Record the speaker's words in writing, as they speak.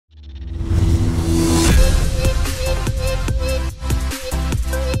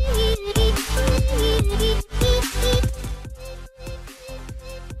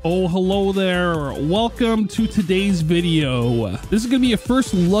Oh, hello there. Welcome to today's video. This is going to be a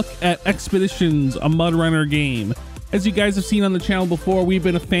first look at Expeditions, a Mudrunner game. As you guys have seen on the channel before, we've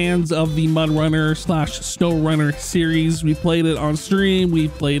been fans of the Mudrunner / SnowRunner series. We played it on stream. We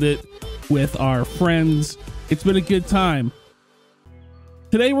played it with our friends. It's been a good time.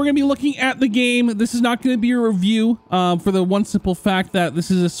 Today, we're going to be looking at the game. This is not going to be a review for the one simple fact that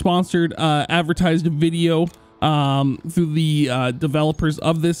this is a sponsored advertised video through the developers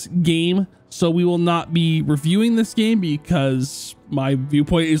of this game. So we will not be reviewing this game because my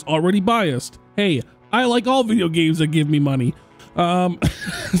viewpoint is already biased. Hey, I like all video games that give me money.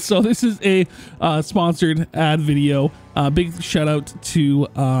 So this is a sponsored ad video. Big shout out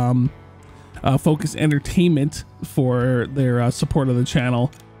to Focus Entertainment for their support of the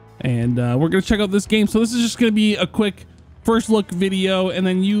channel. And we're going to check out this game. So this is just going to be a quick first look video, and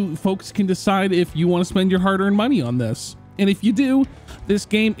then you folks can decide if you want to spend your hard-earned money on this. And if you do, this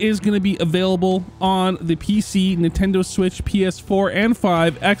game is going to be available on the PC, Nintendo Switch, PS4 and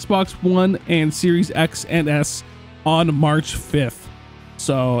 5, Xbox One, and Series X and S on March 5th.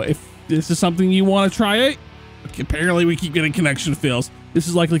 So if this is something you want to try it, apparently we keep getting connection fails. This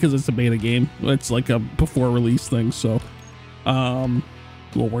is likely because it's a beta game. It's like a before release thing, so won't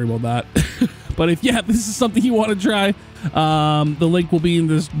worry about that. But if this is something you want to try, the link will be in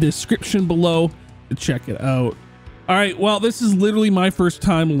the description below to check it out. All right, well, this is literally my first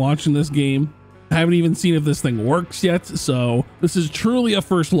time launching this game. I haven't even seen if this thing works yet, so this is truly a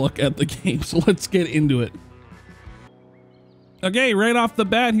first look at the game. So let's get into it. Okay, right off the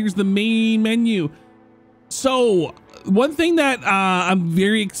bat, here's the main menu. So one thing that I'm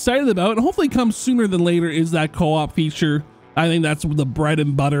very excited about, and hopefully comes sooner than later, is that co-op feature. I think that's the bread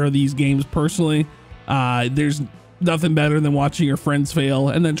and butter of these games personally. There's nothing better than watching your friends fail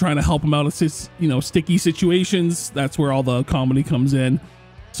and then trying to help them out of sticky situations. That's where all the comedy comes in.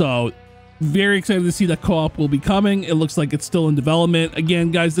 So very excited to see that co-op will be coming. It looks like it's still in development.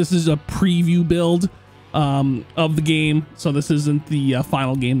 Again, guys, this is a preview build of the game. So this isn't the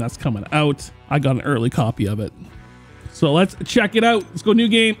final game that's coming out. I got an early copy of it. So let's check it out. Let's go new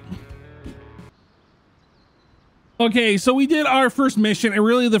game. Okay, so we did our first mission, and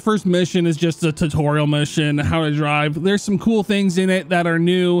really the first mission is just a tutorial mission, how to drive. There's some cool things in it that are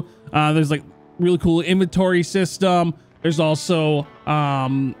new. There's like really cool inventory system. There's also,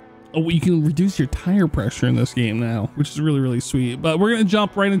 you can reduce your tire pressure in this game now, which is really, really sweet. But we're gonna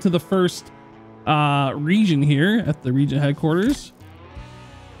jump right into the first region here at the region headquarters.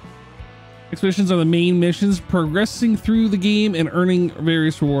 Expeditions are the main missions, progressing through the game and earning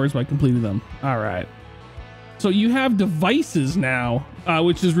various rewards by completing them. All right. So you have devices now,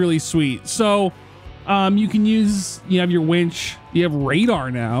 which is really sweet. So you can you have your winch, you have radar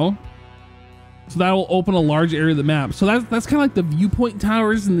now. So that will open a large area of the map. So that's kind of like the viewpoint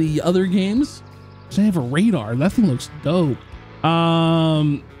towers in the other games. So they have a radar. That thing looks dope.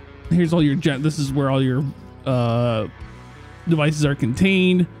 Here's all your this is where all your devices are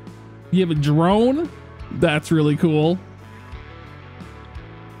contained. You have a drone. That's really cool.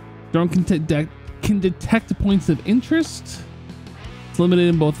 Drone can detect points of interest. It's limited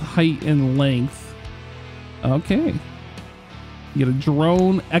in both height and length. Okay. You get a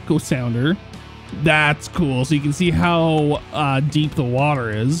drone echo sounder. That's cool. So you can see how deep the water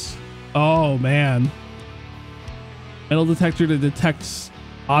is. Oh man. Metal detector that detects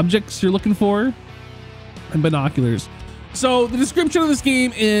objects you're looking for. And binoculars. So the description of this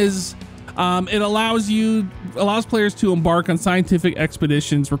game is it allows players to embark on scientific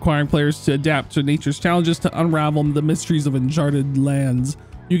expeditions requiring players to adapt to nature's challenges to unravel the mysteries of uncharted lands.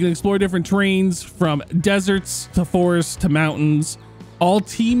 You can explore different terrains from deserts to forests to mountains, all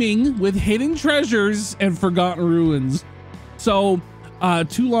teeming with hidden treasures and forgotten ruins. So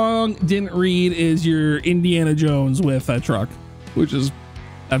Too Long Didn't Read is your Indiana Jones with a truck,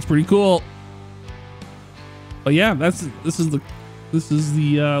 that's pretty cool. But yeah, let's go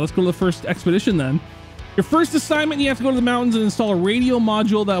to the first expedition then. Your first assignment, you have to go to the mountains and install a radio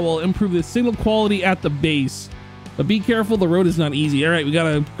module that will improve the signal quality at the base. But be careful, the road is not easy. All right, we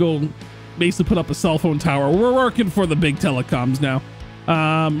gotta go basically put up a cell phone tower. We're working for the big telecoms now.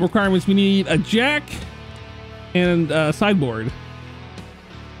 Requirements, we need a jack and a sideboard.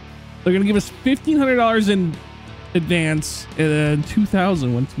 They're gonna give us $1,500 in advance and then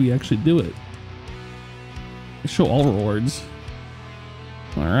 $2,000 once we actually do it. Show all rewards.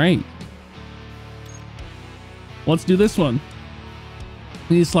 All right, let's do this one.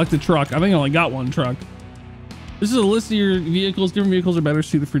 We need to select a truck. I think I only got one truck. This is a list of your vehicles. Different vehicles are better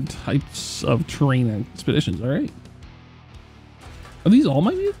suited for types of terrain and expeditions. All right. Are these all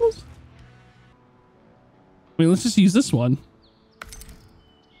my vehicles? I mean, let's just use this one.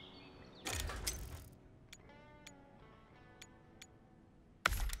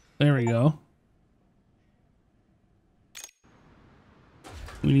 There we go.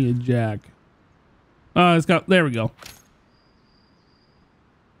 We need a jack. It's got, there we go.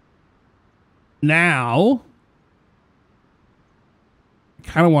 Now, I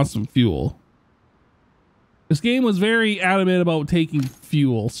kind of want some fuel. This game was very adamant about taking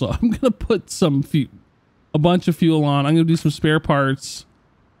fuel, so I'm going to put a bunch of fuel on. I'm going to do some spare parts.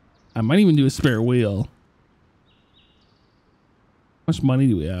 I might even do a spare wheel. How much money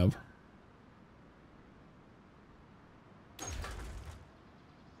do we have?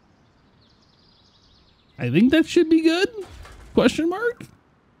 I think that should be good. Question mark?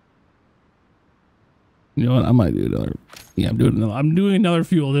 You know what? I might do another. Yeah, I'm doing another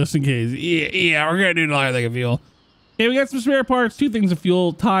fuel just in case. Yeah, we're gonna do another thing of fuel. Okay, we got some spare parts, 2 things of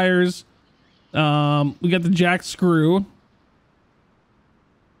fuel, tires. We got the jack screw.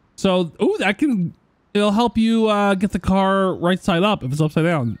 So, oh, it'll help you get the car right side up if it's upside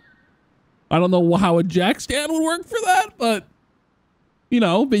down. I don't know how a jack stand would work for that, but you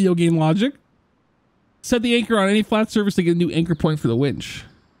know, video game logic. Set the anchor on any flat surface to get a new anchor point for the winch.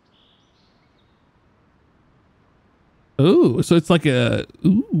 Ooh, so it's like a,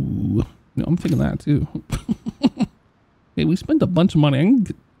 ooh, no, I'm thinking that too. Hey, we spent a bunch of money. I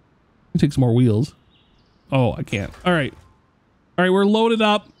can take some more wheels. Oh, I can't. All right. All right, we're loaded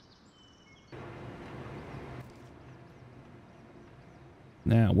up.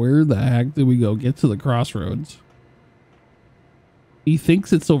 Now, where the heck did we go? Get to the crossroads. He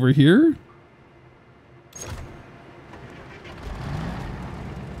thinks it's over here.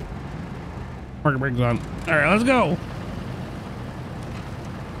 Parking brakes on. All right, let's go.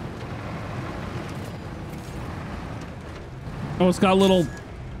 Oh, it's got a little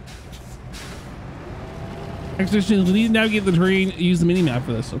exercise. We need to navigate the terrain. Use the mini map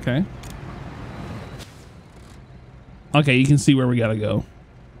for this. Okay. Okay, you can see where we gotta go.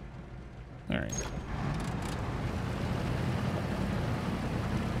 All right.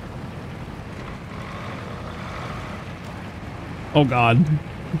 Oh God.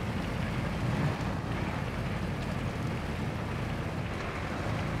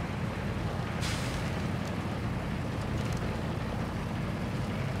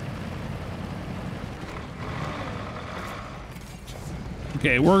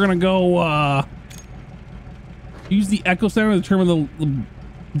 Okay, we're gonna go use the echo center to determine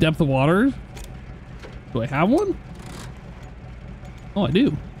the depth of water. Do I have one? Oh, I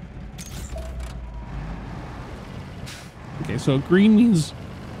do. Okay, so green means,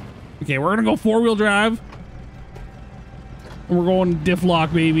 okay, we're gonna go 4-wheel drive. And we're going diff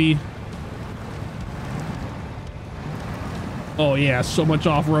lock, baby. Oh yeah, so much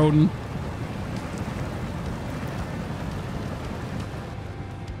off-roading.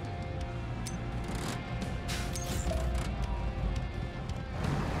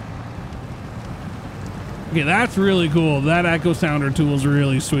 Okay, that's really cool. That echo sounder tool is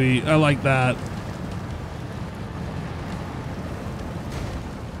really sweet. I like that.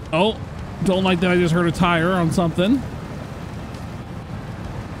 Oh, don't like that I just heard a tire on something.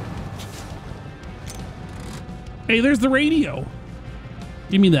 Hey, there's the radio.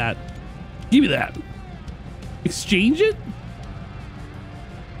 Give me that. Give me that. Exchange it?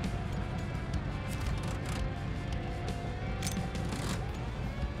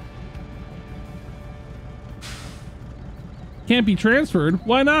 Can't be transferred.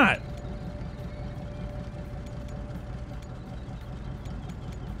 Why not?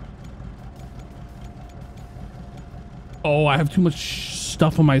 Oh, I have too much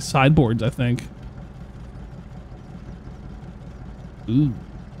stuff on my sideboards, I think. Ooh.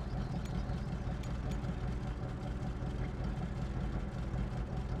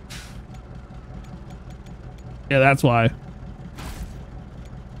 Yeah, that's why.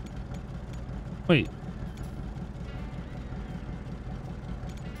 Wait.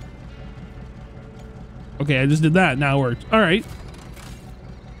 Okay, I just did that. Now it worked. All right.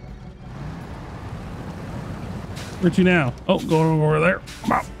 Where to now? Oh, going over there.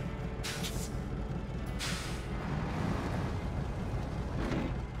 Come on.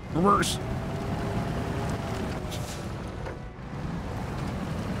 Reverse.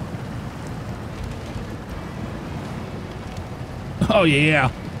 Oh,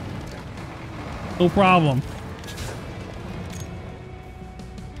 yeah. No problem.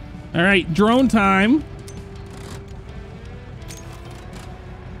 All right, drone time.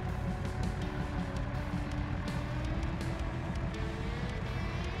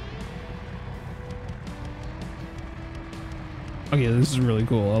 Okay, this is really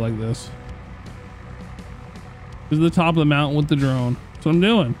cool. I like this. This is the top of the mountain with the drone. That's what I'm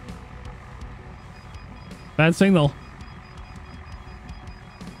doing. Bad signal.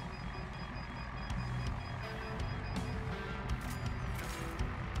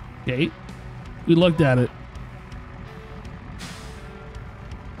 Okay. We looked at it.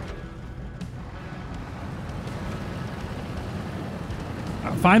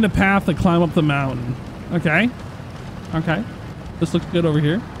 Find a path to climb up the mountain. Okay. Okay. This looks good over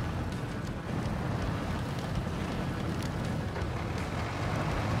here.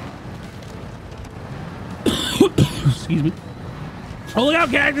 Excuse me. Oh, look out,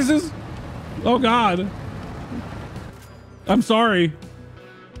 cactuses! Oh, God. I'm sorry.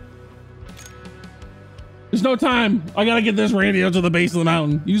 There's no time. I gotta get this radio to the base of the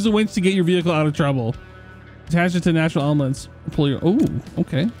mountain. Use the winch to get your vehicle out of trouble. Attach it to natural elements. Pull your... Oh,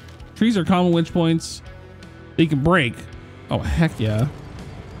 okay. Trees are common winch points. They can break. Oh, heck yeah.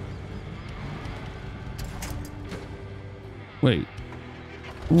 Wait.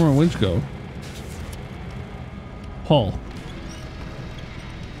 Where'd our winch go? Pull.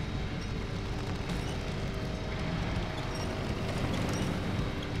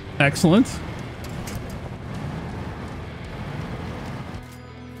 Excellent.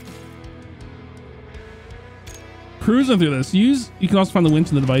 Cruising through this. You can also find the winch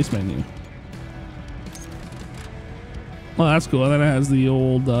in the device menu. Oh, that's cool. And then it has the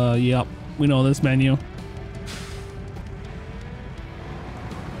old, yep, we know this menu.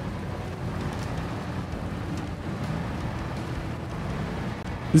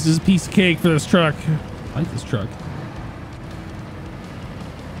 This is a piece of cake for this truck. I like this truck.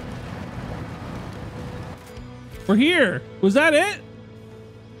 We're here. Was that it?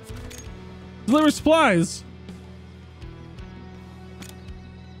 Deliver supplies.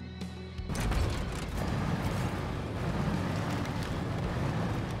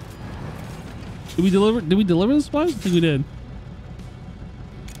 Did we deliver the supplies? I think we did.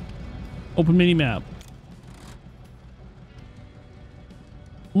 Open mini map.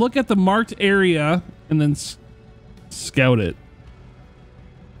 Look at the marked area and then scout it.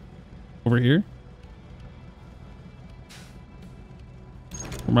 Over here.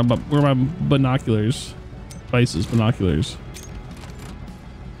 Where are my binoculars? Devices, binoculars.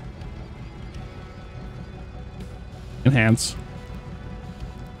 Enhance.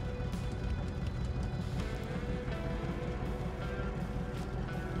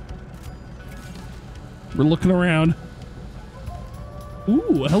 We're looking around.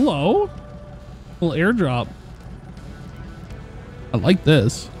 Ooh, hello. Little airdrop. I like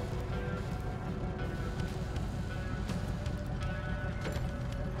this.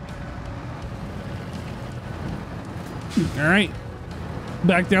 All right.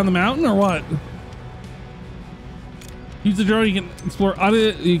 Back down the mountain or what? Use the drone. You can explore out of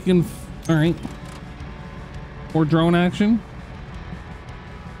it. You can. All right. More drone action.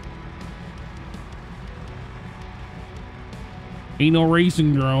 Ain't no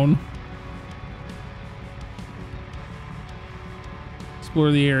racing drone. Explore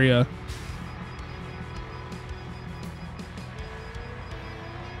the area.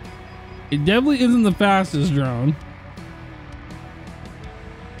 It definitely isn't the fastest drone.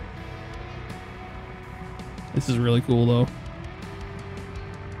 This is really cool though.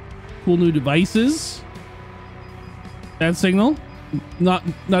 Cool new devices. Bat signal. Not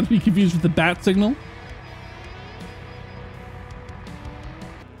to be confused with the bat signal.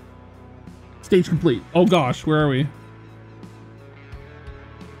 Stage complete. Oh gosh, where are we?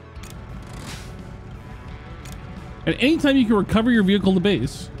 At any time you can recover your vehicle to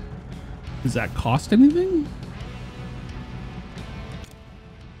base. Does that cost anything?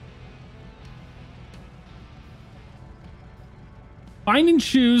 Find and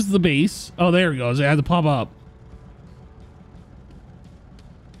choose the base. Oh, there it goes. It had to pop up.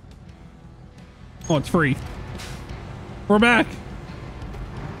 Oh, it's free. We're back.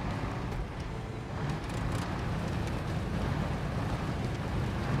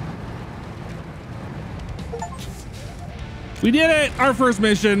 We did it! Our first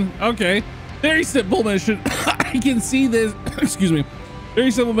mission. Okay. Very simple mission. I can see this. Excuse me. Very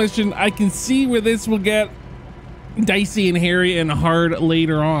simple mission. I can see where this will get dicey and hairy and hard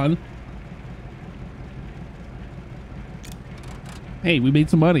later on. Hey, we made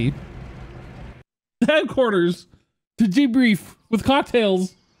some money. Headquarters to debrief with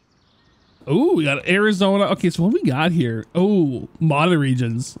cocktails. Oh, we got Arizona. Okay, so what we got here? Oh, modded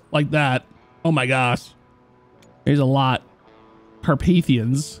regions like that. Oh my gosh. There's a lot.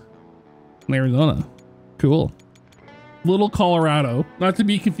 Carpathians in Arizona. Cool. Little Colorado. Not to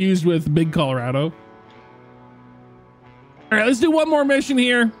be confused with Big Colorado. All right, let's do one more mission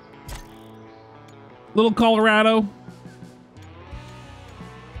here. Little Colorado.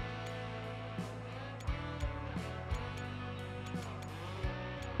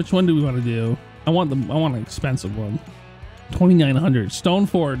 Which one do we want to do? I want an expensive one. 2,900.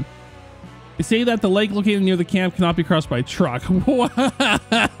 Stoneford. They say that the lake located near the camp cannot be crossed by truck. Well,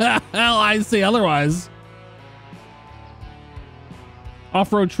 I say otherwise.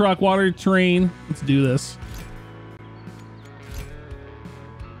 Off-road truck, water terrain. Let's do this.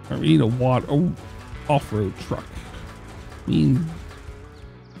 I need a off-road truck. I mean,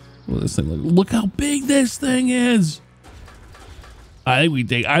 what this thing look how big this thing is. I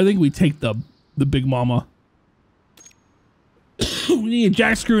think we take the big mama. We need a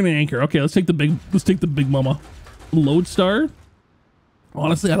jack screw and an anchor. Okay, let's take the big mama. Lodestar.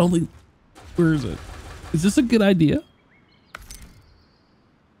 Honestly, I don't think. Where is it? Is this a good idea?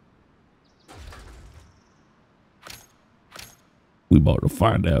 We about to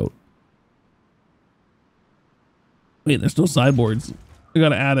find out. Wait, there's no sideboards. I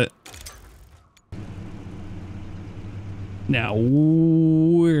gotta add it. Now,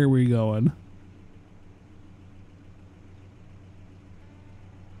 where are we going?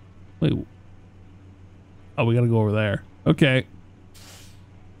 Wait. Oh, we gotta go over there. Okay.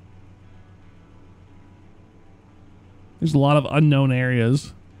 There's a lot of unknown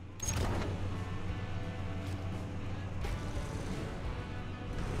areas.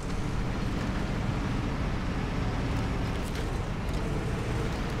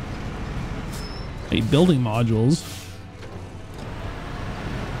 Hey, building modules.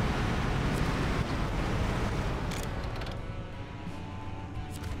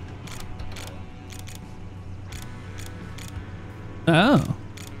 Oh,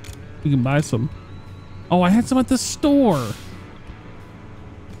 you can buy some. Oh, I had some at the store.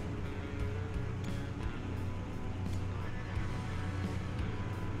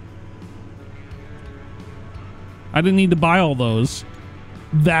 I didn't need to buy all those.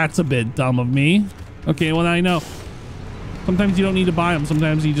 That's a bit dumb of me. Okay, well, now I know. Sometimes you don't need to buy them.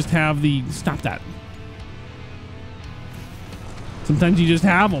 Sometimes you just have the... Stop that. Sometimes you just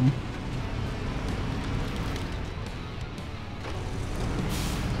have them.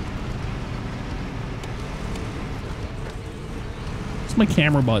 It's my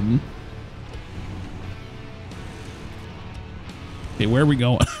camera button. Okay, where are we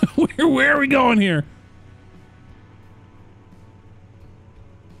going? Where are we going here?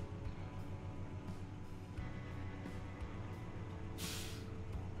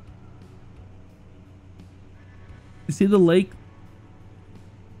 See the lake?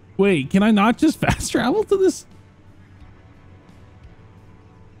 Wait, can I not just fast travel to this?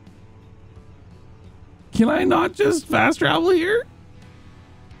 Can I not just fast travel here?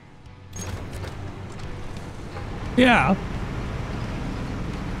 Yeah.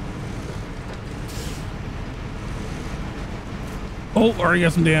 Oh, already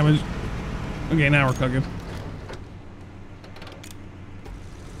got some damage. Okay, now we're cooking.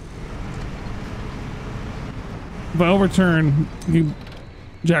 If I overturn, you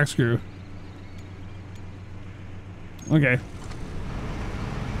jack screw. Okay.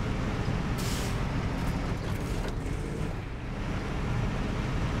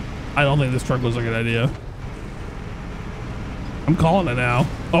 I don't think this truck was a good idea. I'm calling it now.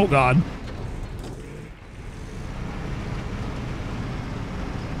 Oh God.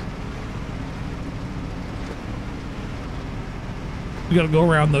 We gotta go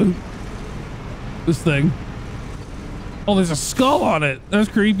around this thing. Oh, there's a skull on it. That's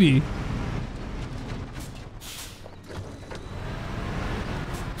creepy.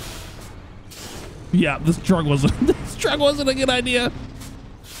 Yeah, this truck wasn't a good idea.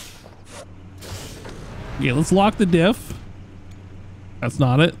 Okay, let's lock the diff. That's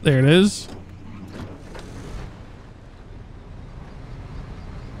not it. There it is.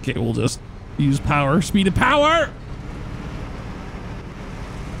 Okay, we'll just use power. Speed of power.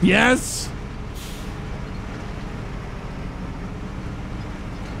 Yes.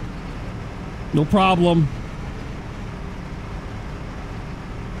 No problem.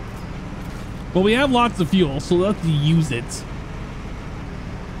 Well, we have lots of fuel, so let's use it.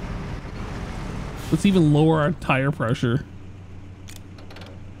 Let's even lower our tire pressure.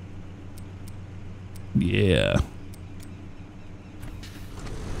 Yeah.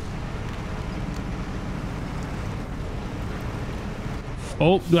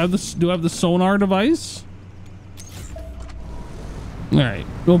 Oh, do I have the sonar device? All right,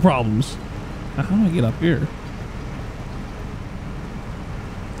 no problems. How do I get up here?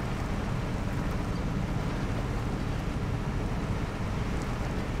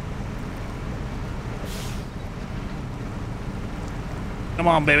 Come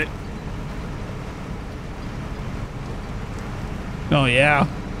on, baby. Oh, yeah.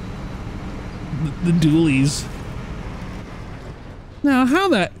 The dualies. Now, how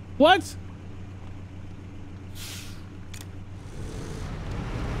that... What?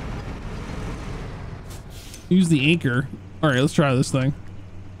 Use the anchor. All right, let's try this thing.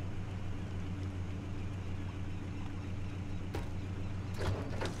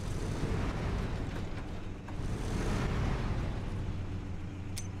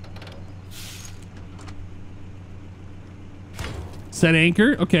 Set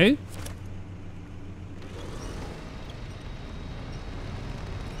anchor. Okay.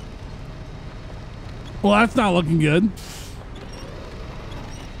 Well, that's not looking good.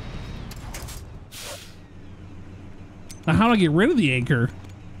 Now, how do I get rid of the anchor?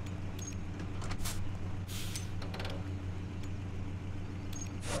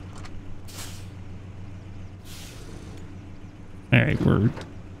 All right, we're...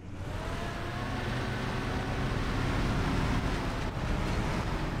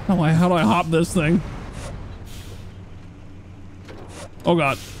 How do I hop this thing? Oh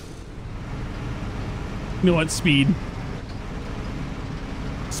God. You know what? Speed.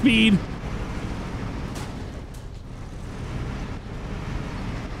 Speed.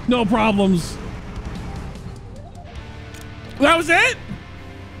 No problems. That was it?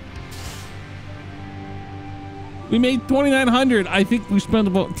 We made 2,900. I think we spent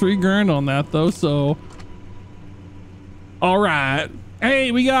about 3 grand on that though, so. All right.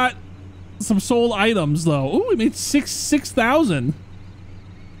 Hey, we got some sold items though. Ooh, we made 6,000.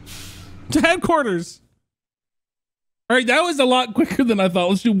 To headquarters. All right, that was a lot quicker than I thought.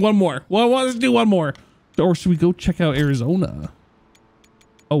 Let's do one more. Well, let's do one more. Or should we go check out Arizona?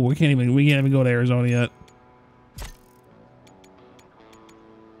 Oh, we can't even go to Arizona yet.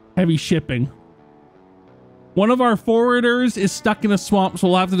 Heavy shipping. One of our forwarders is stuck in a swamp, so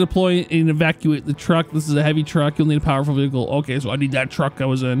we'll have to deploy and evacuate the truck. This is a heavy truck. You'll need a powerful vehicle. Okay, so I need that truck I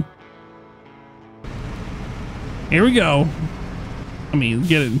was in. Here we go. I mean,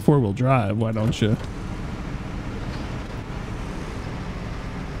 get it in 4-wheel drive. Why don't you?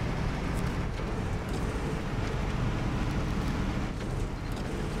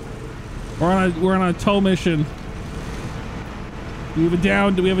 We're on a tow mission. Do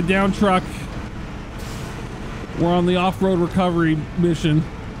we have a down truck? We're on the off-road recovery mission.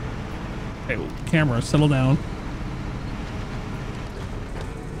 Hey, camera, settle down.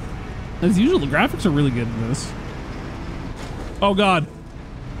 As usual, the graphics are really good in this. Oh God.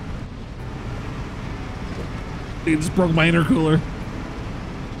 It just broke my intercooler.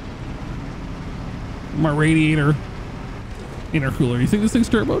 My radiator. Intercooler. You think this thing's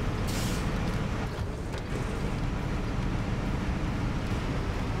turbo?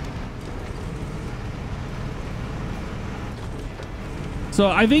 So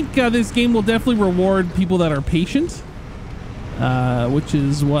I think this game will definitely reward people that are patient, which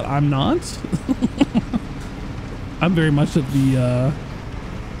is what I'm not. I'm very much of the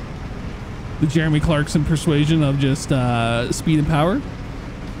Jeremy Clarkson persuasion of just speed and power.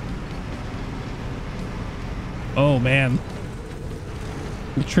 Oh man,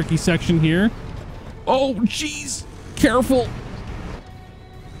 the tricky section here. Oh jeez, careful.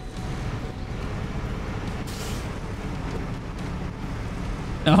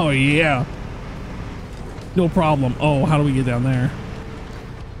 Oh yeah, no problem. Oh, how do we get down there?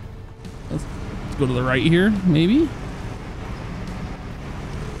 Let's go to the right here, maybe.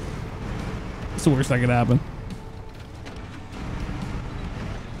 What's the worst that could happen?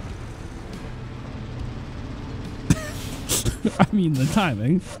 I mean, the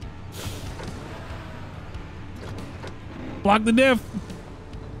timing. Block the diff.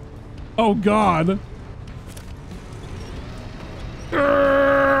 Oh God.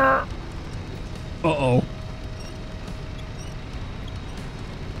 Uh-oh.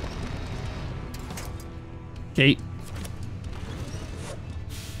 Kate.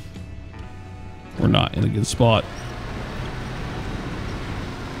 We're not in a good spot.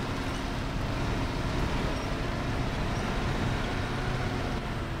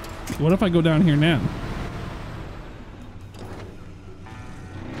 What if I go down here now?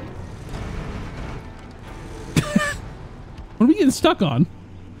 What are we getting stuck on?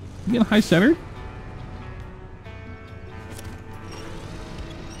 We getting high center?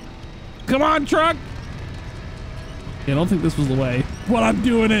 Come on, truck! Yeah, I don't think this was the way. But I'm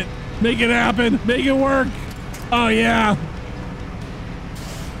doing it. Make it happen. Make it work. Oh, yeah.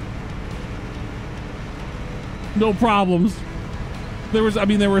 No problems. There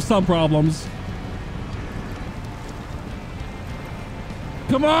were some problems.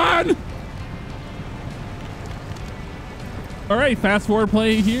 Come on! All right, fast forward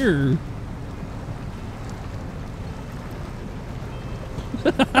play here.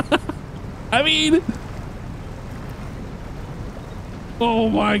 I mean, oh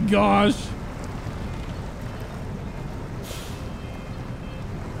my gosh.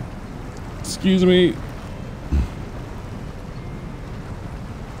 Excuse me.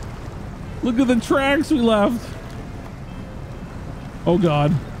 Look at the tracks we left. Oh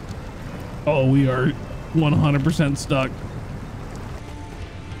God. Oh, we are 100% stuck.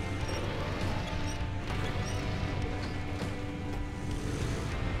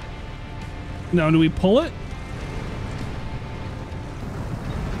 Now, do we pull it?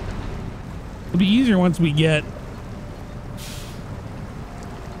 It'll be easier once we get...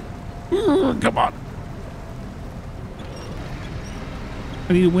 Come on.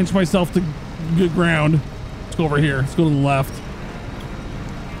 I need to winch myself to good ground. Let's go over here. Let's go to the left.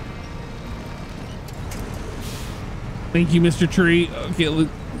 Thank you, Mr. Tree. Okay,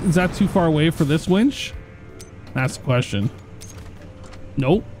 is that too far away for this winch? That's the question.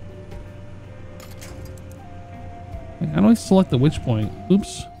 Nope. How do I select the winch point?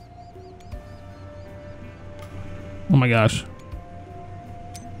 Oops. Oh my gosh.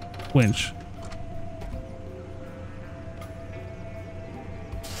 Winch.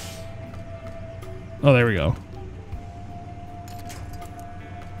 Oh, there we go.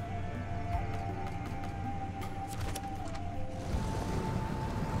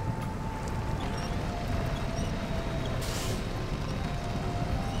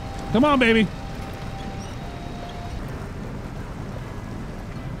 Come on, baby.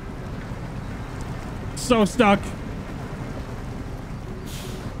 So stuck.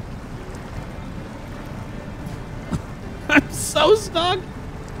 I'm so stuck.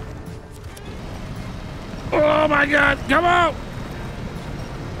 Oh my God, come on.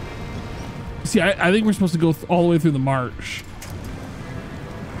 See, I think we're supposed to go all the way through the marsh.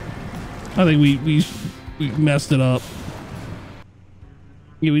 I think we messed it up.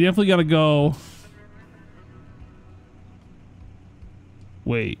 Yeah, we definitely got to go.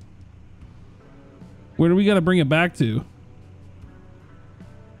 Wait. Where do we got to bring it back to?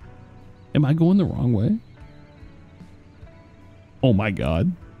 Am I going the wrong way? Oh my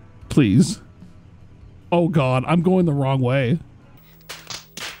God. Please. Oh God, I'm going the wrong way.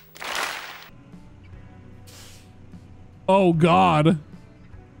 Oh God.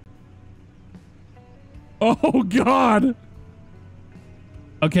 Oh God.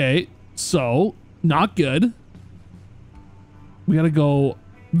 Okay, so not good. We gotta go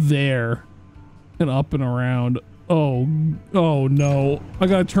there and up and around. Oh no. I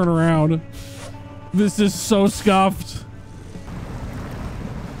gotta turn around. This is so scuffed.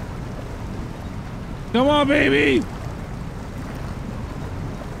 Come on, baby.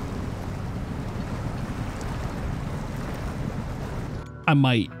 I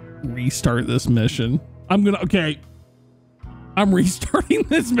might restart this mission. Okay. I'm restarting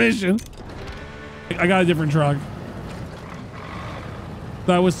this mission. I got a different truck.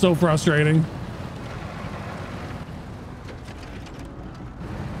 That was so frustrating.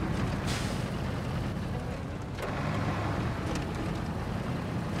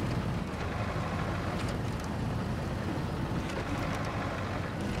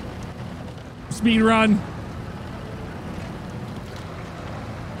 Speed run.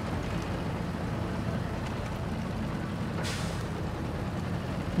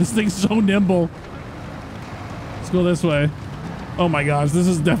 This thing's so nimble. Let's go this way. Oh my gosh, this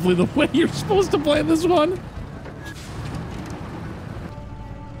is definitely the way you're supposed to play this one.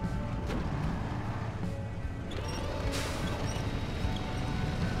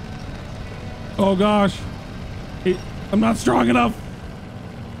 Oh gosh. I'm not strong enough.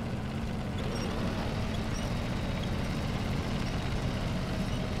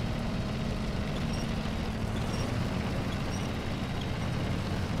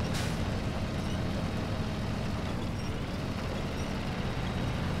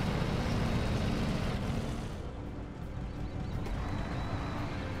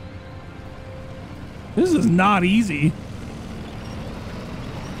 This is not easy.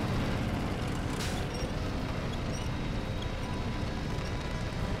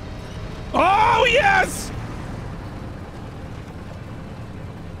 Oh, yes!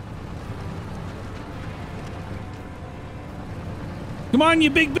 Come on, you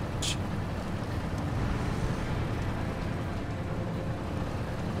big bitch.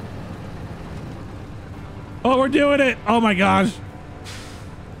 Oh, we're doing it. Oh my gosh.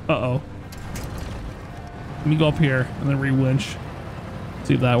 Uh-oh. Let me go up here and then re-winch.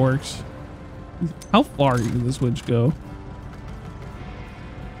 See if that works. How far did this winch go?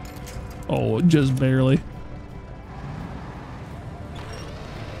 Oh, just barely.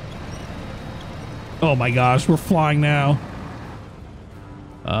 Oh my gosh, we're flying now.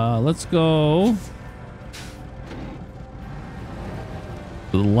 Let's go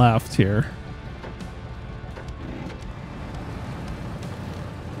to the left here.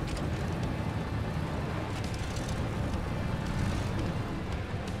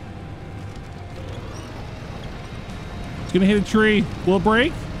 It's gonna hit a tree. Will it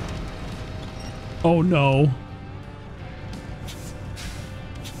break? Oh no.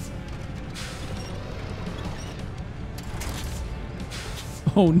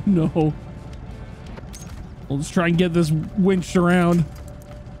 Oh no. Let's try and get this winched around.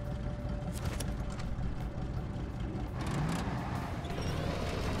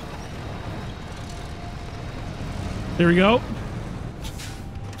 There we go.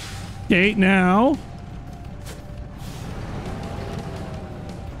 Okay, now.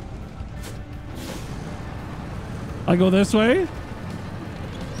 I go this way.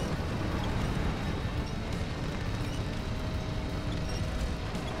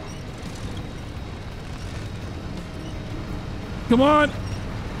 Come on.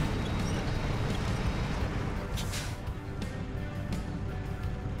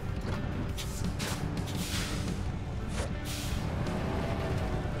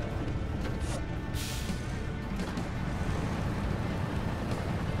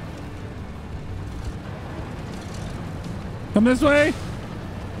 Come this way.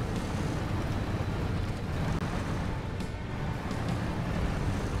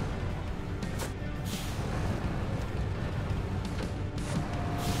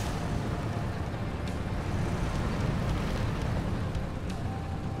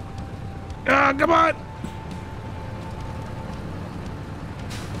 Ah, come on.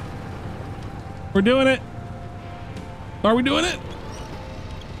 We're doing it. Are we doing it?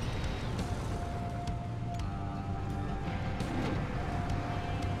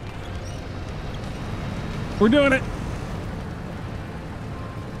 We're doing it.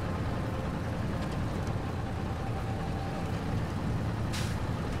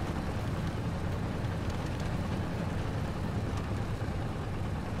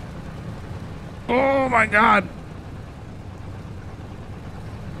 Oh my God.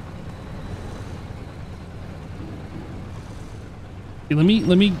 Okay,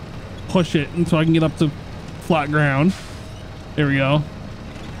 let me push it until I can get up to flat ground. There we go.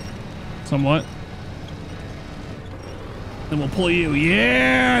 Somewhat. Then we'll pull you.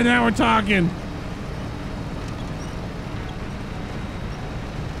 Yeah, now we're talking.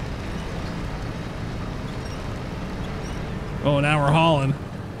 Oh, now we're hauling.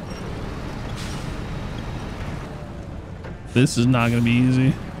 This is not going to be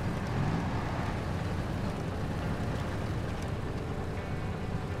easy.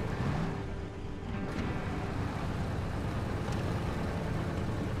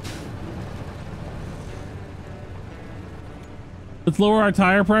 Let's lower our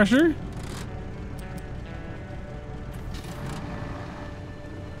tire pressure.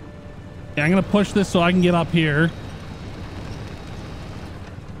 Yeah, I'm going to push this so I can get up here.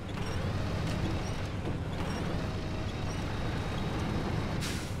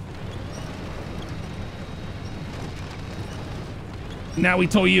 Now we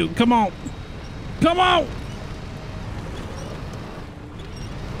tow you. Come on. Come on.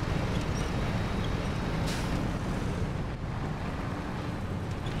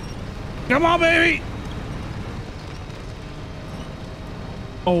 Come on, baby.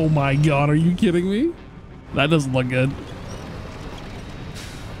 Oh my God. Are you kidding me? That doesn't look good.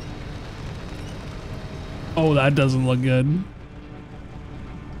 Oh, that doesn't look good.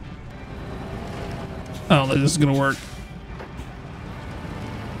 I don't think this is going to work.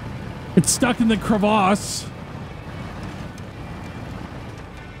 It's stuck in the crevasse.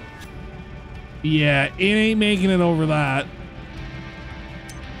 Yeah, it ain't making it over that.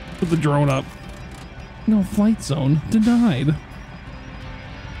 Put the drone up. No flight zone denied.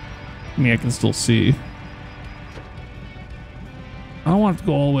 I mean, I can still see. I don't want to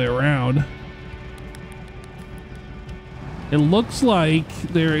go all the way around. It looks like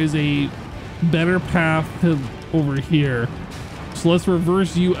there is a better path to over here. So let's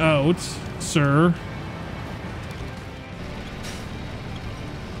reverse you out, sir.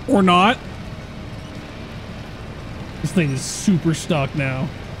 Or not. This thing is super stuck now.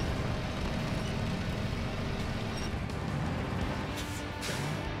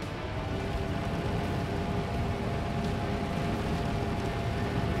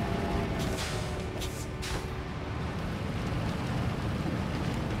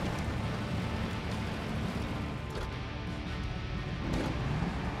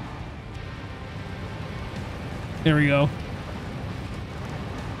 There we go.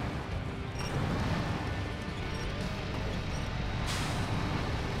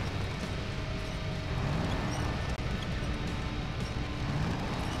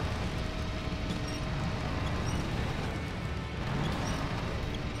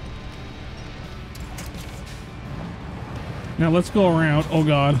 Now let's go around. Oh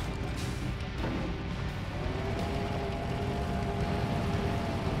God.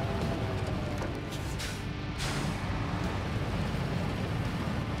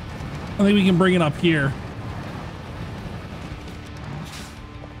 I think we can bring it up here.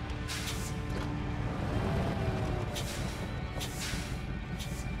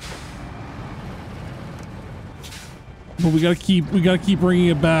 But we gotta keep bringing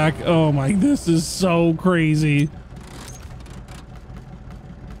it back. Oh my, this is so crazy.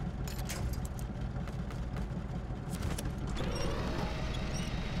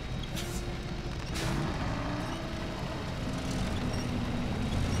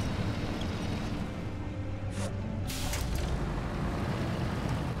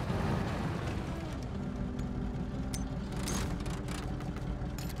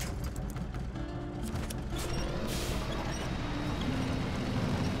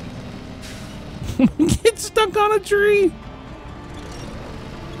 Get stuck on a tree.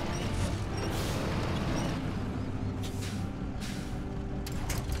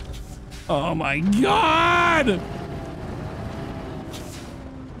 Oh my God.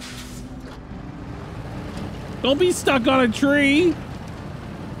 Don't be stuck on a tree.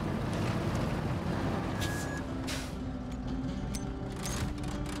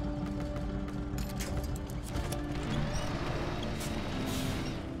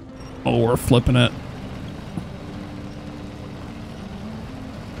 Oh, we're flipping it.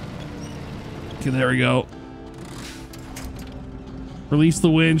 Okay, there we go. Release the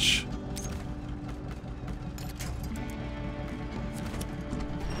winch.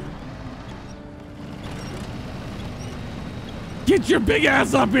 Get your big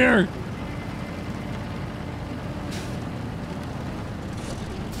ass up here.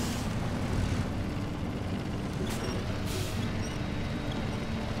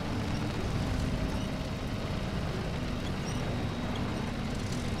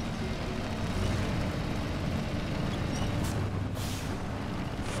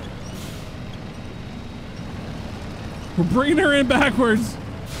 We're bringing her in backwards.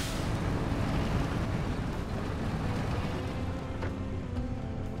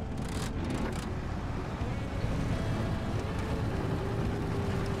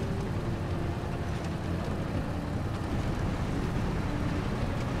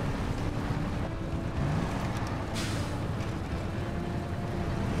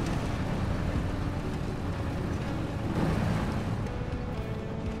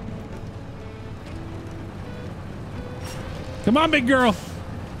 Come on, big girl.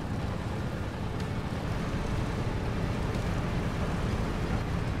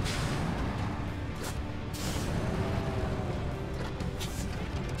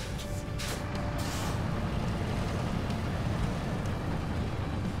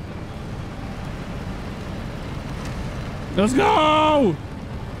 Let's go.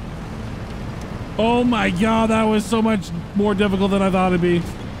 Oh my God, that was so much more difficult than I thought it'd be.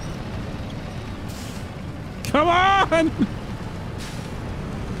 Come on.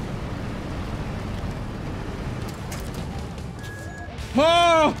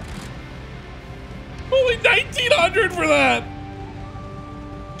 Oh! Only 1,900 for that!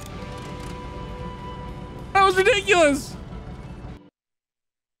 That was ridiculous!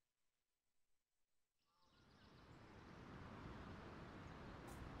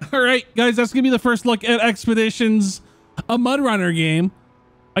 Alright, guys, that's gonna be the first look at Expeditions, a Mudrunner game.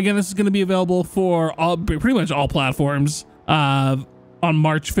 Again, this is gonna be available for pretty much all platforms on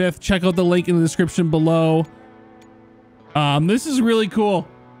March 5th. Check out the link in the description below. This is really cool.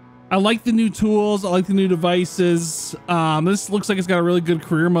 I like the new tools. I like the new devices. This looks like it's got a really good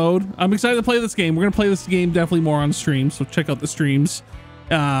career mode. I'm excited to play this game. We're gonna play this game definitely more on stream, so check out the streams,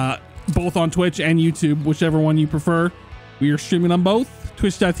 both on Twitch and YouTube, whichever one you prefer. We are streaming on both,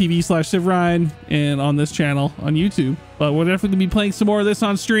 twitch.tv/CivRyan, and on this channel on YouTube. But we're definitely gonna be playing some more of this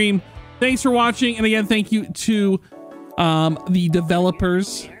on stream. Thanks for watching, and again, thank you to the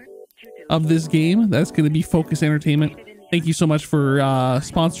developers of this game. That's gonna be Focus Entertainment. Thank you so much for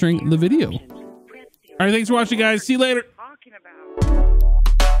sponsoring the video. All right, thanks for watching, guys. See you later.